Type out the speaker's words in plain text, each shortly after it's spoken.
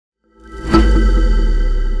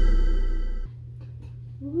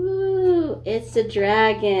It's the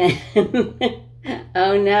dragon.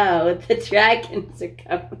 Oh no, the dragons are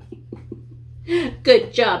coming.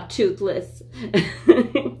 Good job, Toothless.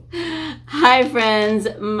 Hi friends,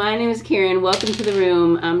 my name is Karen. Welcome to the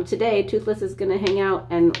room. Today, Toothless is going to hang out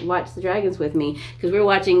and watch the dragons with me because we're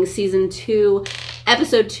watching season 2,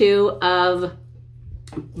 episode 2 of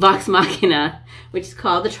Vox Machina, which is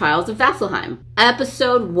called The Trials of Vasselheim.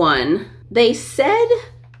 Episode 1, they said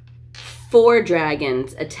 4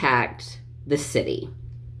 dragons attacked the city,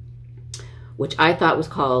 which I thought was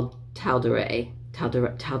called Tal'Darai.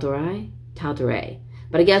 Tal'Darai.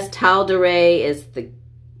 But I guess Tal'Darai is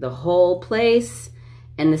the whole place,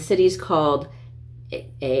 and the city's called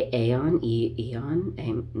Aeon.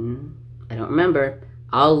 I don't remember.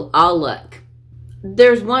 I'll look.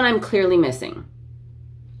 There's one I'm clearly missing.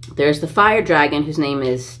 There's the fire dragon, whose name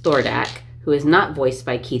is Thordak, who is not voiced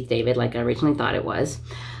by Keith David like I originally thought it was.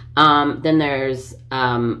 Then there's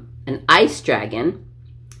an ice dragon.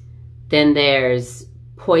 Then there's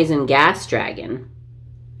poison gas dragon.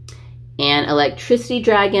 And electricity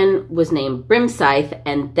dragon was named Brimscythe,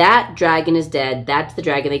 and that dragon is dead. That's the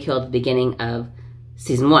dragon they killed at the beginning of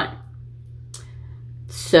season 1.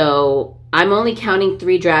 So I'm only counting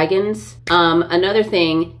 3 dragons. Another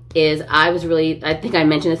thing is I think I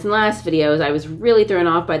mentioned this in the last videos, I was really thrown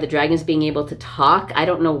off by the dragons being able to talk. I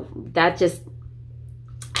don't know,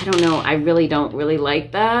 I don't know, I really don't really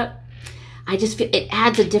like that. I just feel it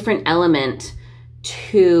adds a different element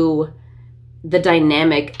to the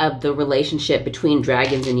dynamic of the relationship between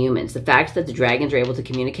dragons and humans. The fact that the dragons are able to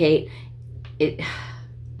communicate,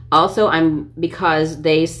 because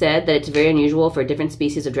they said that it's very unusual for different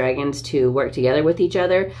species of dragons to work together with each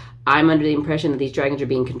other, I'm under the impression that these dragons are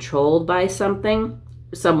being controlled by someone.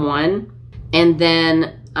 And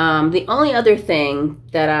then the only other thing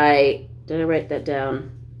that did I write that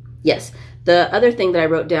down? Yes. The other thing that I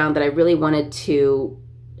wrote down that I really wanted to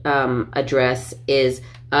address is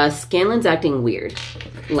Scanlan's acting weird.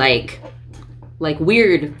 Like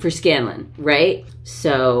weird for Scanlan, right?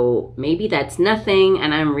 So maybe that's nothing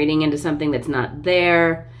and I'm reading into something that's not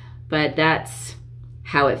there, but that's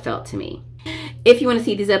how it felt to me. If you want to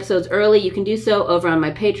see these episodes early, you can do so over on my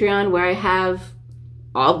Patreon, where I have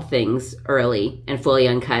all the things early and fully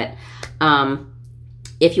uncut.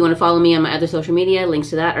 If you want to follow me on my other social media,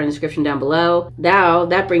 links to that are in the description down below. Now,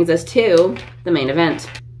 that brings us to the main event.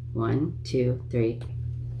 1, 2, 3.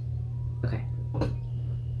 Okay.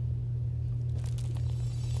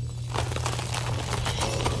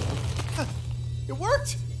 It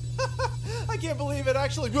worked! I can't believe it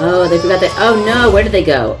actually. Oh, they forgot that. Oh no, where did they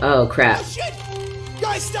go? Oh crap. Oh, shit!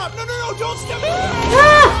 Guys, stop! No, don't step!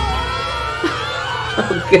 Ah!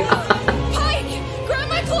 Oh god. Pike! Grab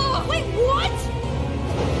my claw! Wait, what?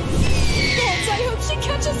 Yes, I hope she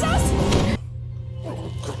catches us!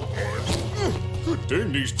 Good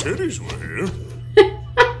thing these teddies were here.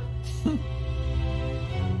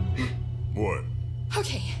 What?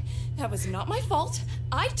 Okay, that was not my fault.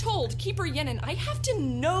 I told Keeper Yenin I have to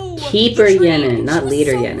know. Keeper Yenin, not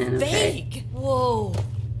Leader Yenin. Okay. Vague. Whoa.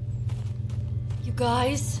 You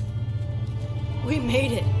guys, we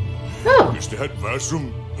made it. Oh. Is that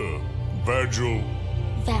Vasselheim?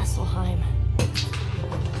 Vasselheim.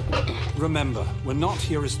 Remember, we're not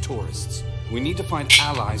here as tourists. We need to find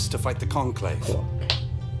allies to fight the Conclave.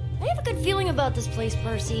 I have a good feeling about this place,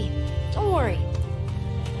 Percy. Don't worry.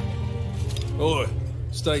 Oi,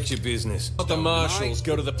 state your business. Not the marshals,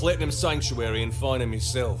 go to the Platinum Sanctuary and find him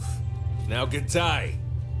yourself. Now, good day.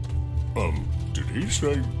 Did he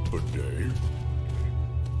say bidet?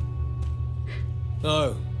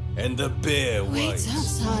 Oh, and the bear waits.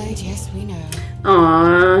 outside, yes, we know.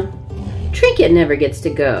 Aww. Trinket never gets to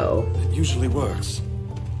go. It usually works.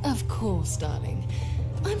 Of course, darling.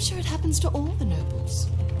 I'm sure it happens to all the nobles.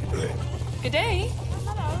 Good day.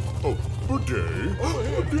 Oh, bidet?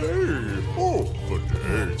 Bidet? Oh,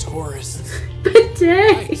 bidet. Tourists.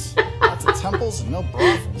 Bidet. Nice. Lots of temples and no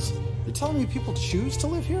brothels. You're telling me people choose to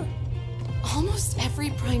live here? Almost every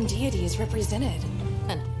prime deity is represented.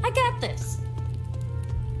 And I got this.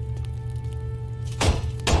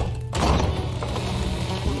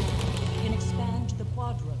 Can expand the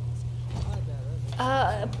quadros.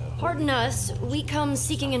 Pardon us. We come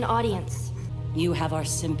seeking an audience. You have our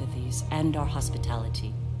sympathies and our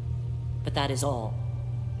hospitality. But that is all.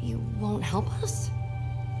 You won't help us?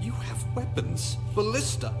 You have weapons,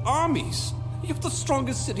 ballista, armies. You have the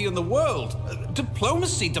strongest city in the world.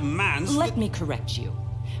 Diplomacy demands Let me correct you.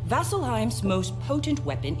 Vasselheim's most potent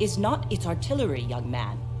weapon is not its artillery, young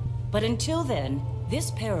man. But until then,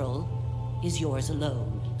 this peril is yours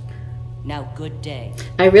alone. Now, good day.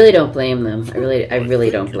 I really don't blame them. I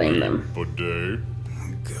really don't blame them. Bidet?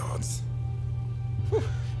 Gods.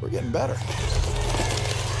 getting better.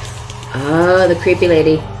 Oh, the creepy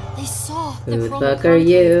lady. They saw Who the the Chroma fuck are Conclave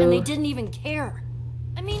you? and they didn't even care.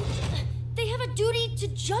 I mean, they have a duty to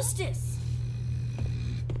justice.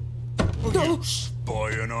 You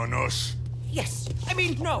spying on us? Yes. I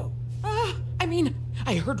mean, no.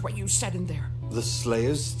 I heard what you said in there. The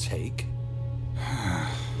Slayer's take?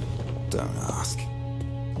 Don't ask.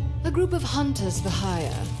 A group of hunters for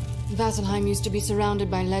hire. Vasselheim used to be surrounded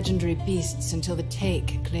by legendary beasts until the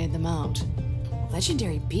Take cleared them out.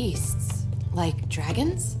 Legendary beasts? Like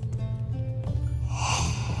dragons?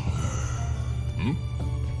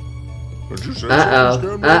 Did you say Uh-oh.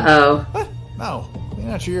 something, Scanlan? Uh-oh. What? No. Clean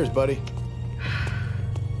out your ears, buddy.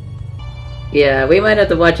 Yeah, we might have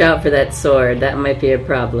to watch out for that sword. That might be a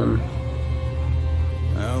problem.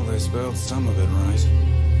 Well, they spelled some of it right.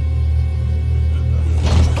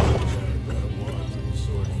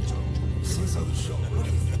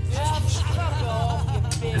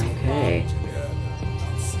 Okay.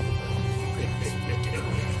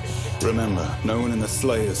 Remember, no one in the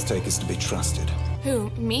Slayer's take is to be trusted. Who,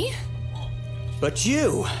 me? But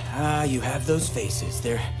you, you have those faces.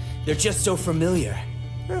 They're just so familiar.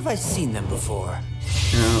 Where have I seen them before?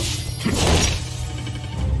 Oh.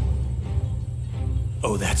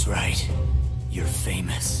 Oh, that's right. You're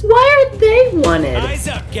famous. Why are they wanted? Eyes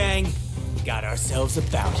up, gang. Got ourselves a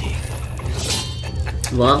bounty.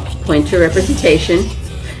 Well, point to representation.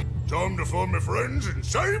 Time to find my friends and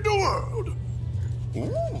save the world.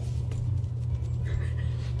 Ooh.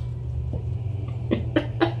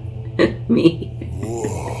 Me.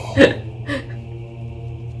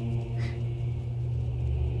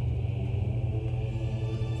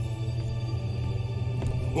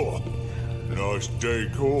 Oh, nice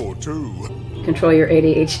decor, too. Control your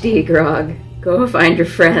ADHD, Grog. Go find your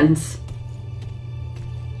friends.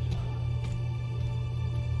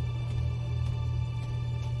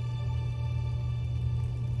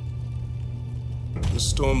 The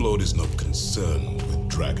Stormlord is not concerned with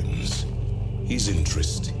dragons. His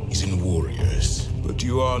interest is in warriors. But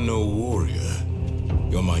you are no warrior.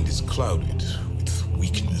 Your mind is clouded with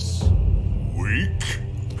weakness. Weak?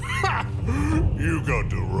 Ha! You got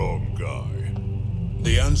the wrong guy.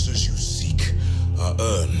 The answers you seek are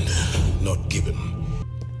earned, not given.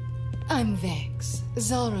 I'm Vex,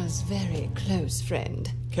 Zara's very close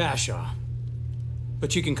friend. Cashaw.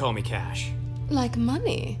 But you can call me Cash. Like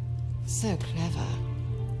money. So clever.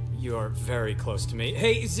 You're very close to me.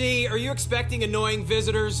 Hey, Z, are you expecting annoying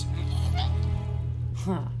visitors?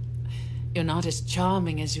 Huh. You're not as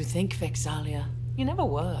charming as you think, Vexalia. You never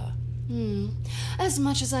were. As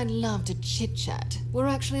much as I'd love to chit-chat, we're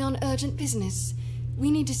actually on urgent business.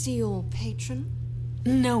 We need to see your patron.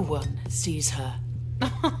 No one sees her.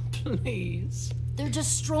 Please. They're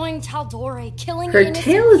destroying Taldore, killing Her innocent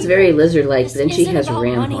tail is people. very lizard-like, but This then she isn't has about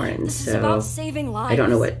ram money. horns, This is so about saving lives. I don't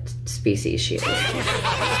know what species she is.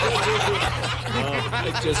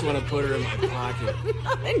 I just want to put her in my pocket.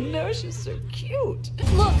 I know, she's so cute.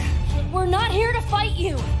 Look, we're not here to fight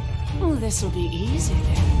you. Oh, this'll be easy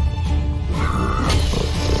then.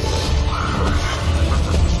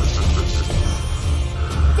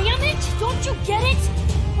 Damn it! Don't you get it?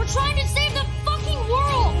 We're trying to save the fucking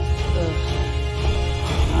world!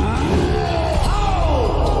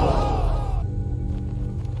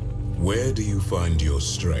 Where do you find your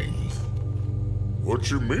strength? What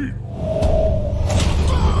you mean?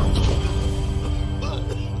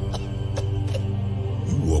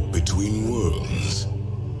 You walk between worlds.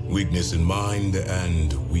 Weakness in mind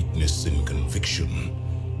and weakness in conviction.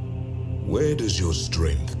 Where does your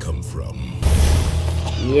strength come from?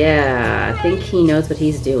 Yeah, I think he knows what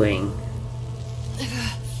he's doing.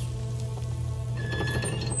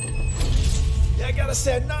 Yeah, I gotta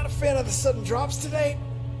say, I'm not a fan of the sudden drops today.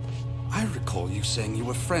 I recall you saying you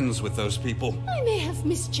were friends with those people. I may have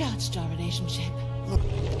misjudged our relationship. Look,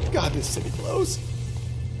 God, this city blows.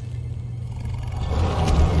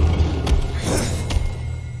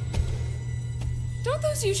 Don't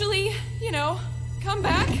those usually, come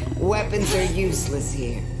back? Weapons are useless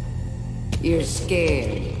here. You're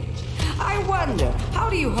scared. I wonder, how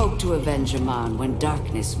do you hope to avenge a man when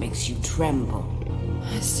darkness makes you tremble?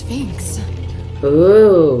 A sphinx.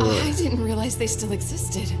 Ooh. I didn't realize they still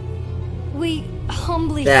existed. We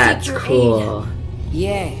humbly That's seek your cool. aid.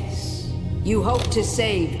 Yes. You hope to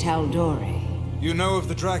save Taldore. You know of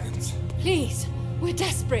the dragons? Please, we're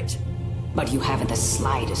desperate. But you haven't the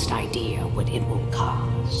slightest idea what it will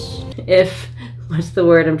cause. What's the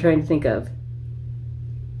word I'm trying to think of?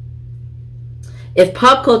 If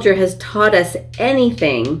pop culture has taught us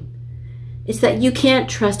anything, it's that you can't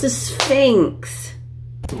trust a sphinx.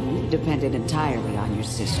 depended entirely on your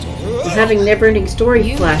sister. I'm having never-ending story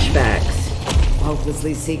flashbacks.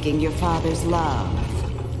 Hopelessly seeking your father's love.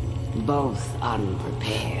 Both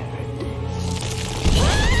unprepared.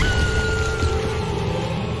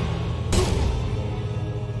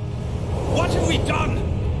 What have we done?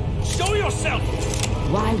 Show yourself!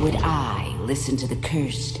 Why would I listen to the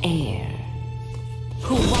cursed heir?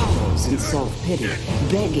 Who wallows in self-pity,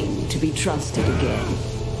 begging to be trusted again.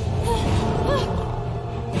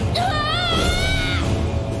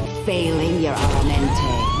 Failing your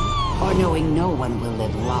aramente, or knowing no one will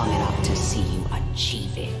live long enough to see you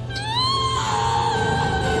achieve it.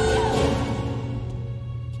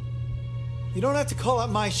 You don't have to call out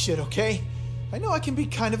my shit, okay? I know I can be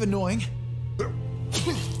kind of annoying.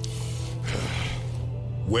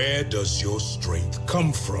 Where does your strength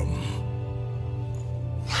come from?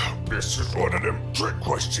 This is one of them trick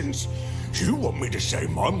questions. You want me to say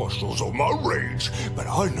my muscles or my rage, but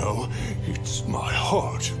I know it's my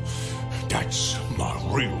heart. That's my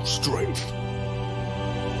real strength.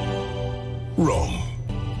 Wrong.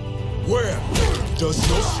 Where does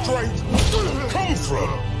your strength come from?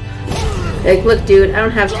 Like, look, dude, I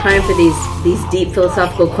don't have time for these deep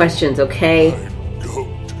philosophical questions, okay?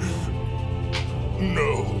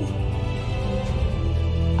 No.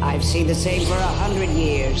 I've seen the same for 100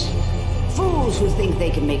 years. Fools who think they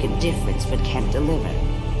can make a difference but can't deliver.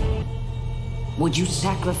 Would you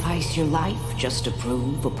sacrifice your life just to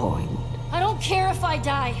prove a point? I don't care if I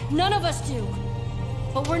die. None of us do.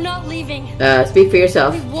 But we're not leaving. Speak for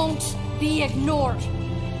yourself. We won't be ignored.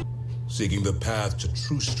 Seeking the path to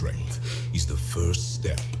true strength is the first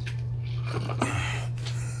step.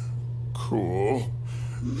 Cool.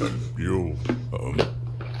 And you'll,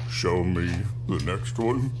 show me the next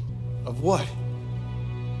one? Of what?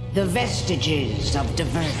 The vestiges of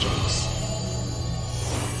divergence.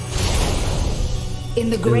 In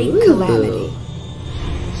the Great Calamity,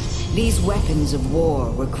 these weapons of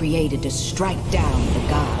war were created to strike down the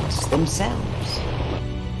gods themselves.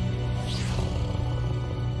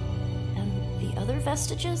 And the other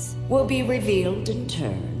vestiges? Will be revealed in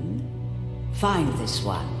turn. Find this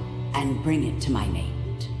one and bring it to my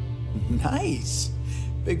mate. Nice.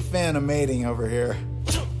 Big fan of mating over here.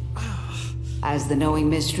 As the knowing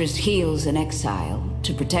mistress heals in exile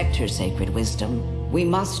to protect her sacred wisdom, we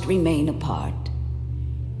must remain apart.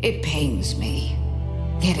 It pains me,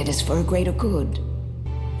 yet it is for a greater good.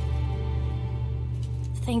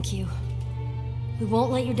 Thank you. We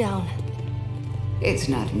won't let you down. It's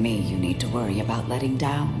not me you need to worry about letting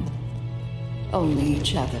down. Only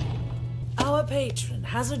each other. Our patron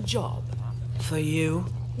has a job for you.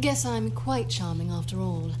 Guess I'm quite charming after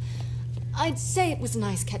all. I'd say it was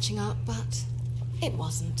nice catching up, but it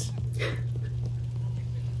wasn't.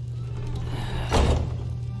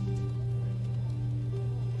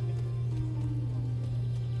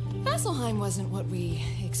 Vasselheim wasn't what we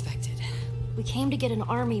expected. We came to get an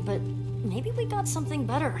army, but maybe we got something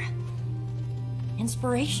better.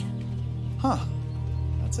 Inspiration. Huh.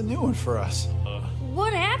 That's a new one for us.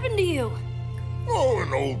 What happened to you? Oh,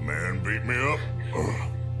 an old man beat me up.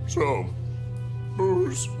 So,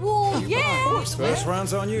 booze. Well, yeah. First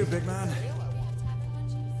round's on you, big man.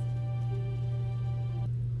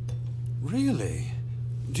 Really?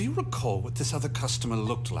 Do you recall what this other customer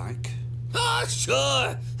looked like? Oh,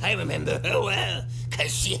 sure. I remember her well,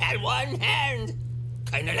 'cause she had one hand.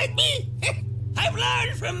 Kinda like me. I've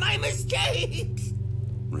learned from my mistakes.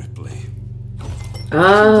 Ripley.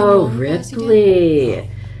 Oh, Ripley.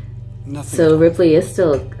 Nothing. So Ripley is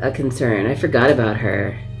still a concern. I forgot about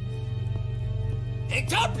her. Hey,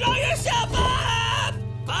 don't blow yourself up!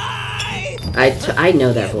 Bye! I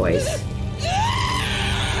know that voice.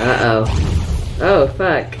 Uh-oh. Oh,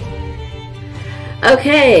 fuck.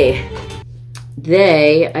 Okay.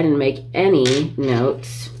 I didn't make any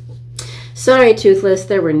notes. Sorry, Toothless,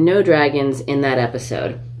 there were no dragons in that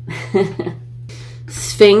episode.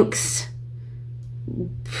 Sphinx,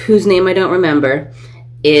 whose name I don't remember,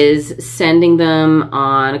 is sending them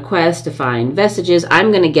on a quest to find vestiges. I'm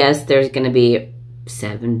going to guess there's going to be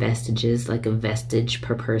 7 vestiges, like a vestige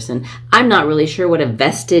per person. I'm not really sure what a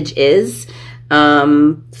vestige is.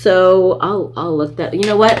 So I'll look that. You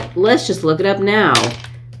know what? Let's just look it up now.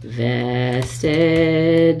 Vestige.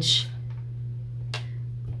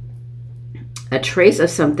 A trace of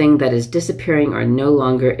something that is disappearing or no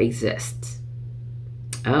longer exists.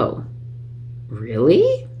 Oh,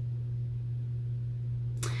 really?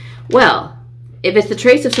 Well, if it's the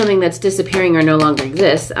trace of something that's disappearing or no longer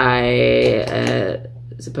exists, I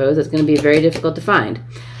suppose it's going to be very difficult to find.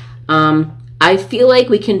 I feel like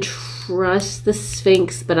we can trust the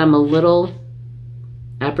Sphinx, but I'm a little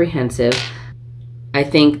apprehensive. I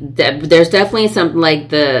think that there's definitely something like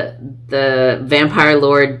the vampire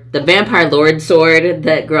lord sword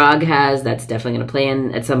that Grog has. That's definitely going to play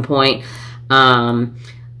in at some point.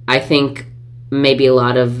 I think maybe a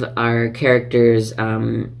lot of our characters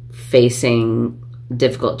facing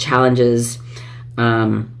difficult challenges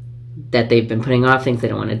that they've been putting off, things they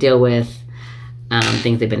don't want to deal with,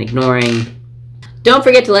 things they've been ignoring. Don't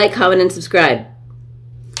forget to like, comment, and subscribe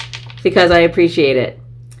because I appreciate it.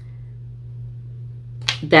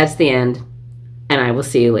 That's the end, and I will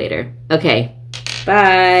see you later. Okay,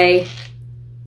 bye.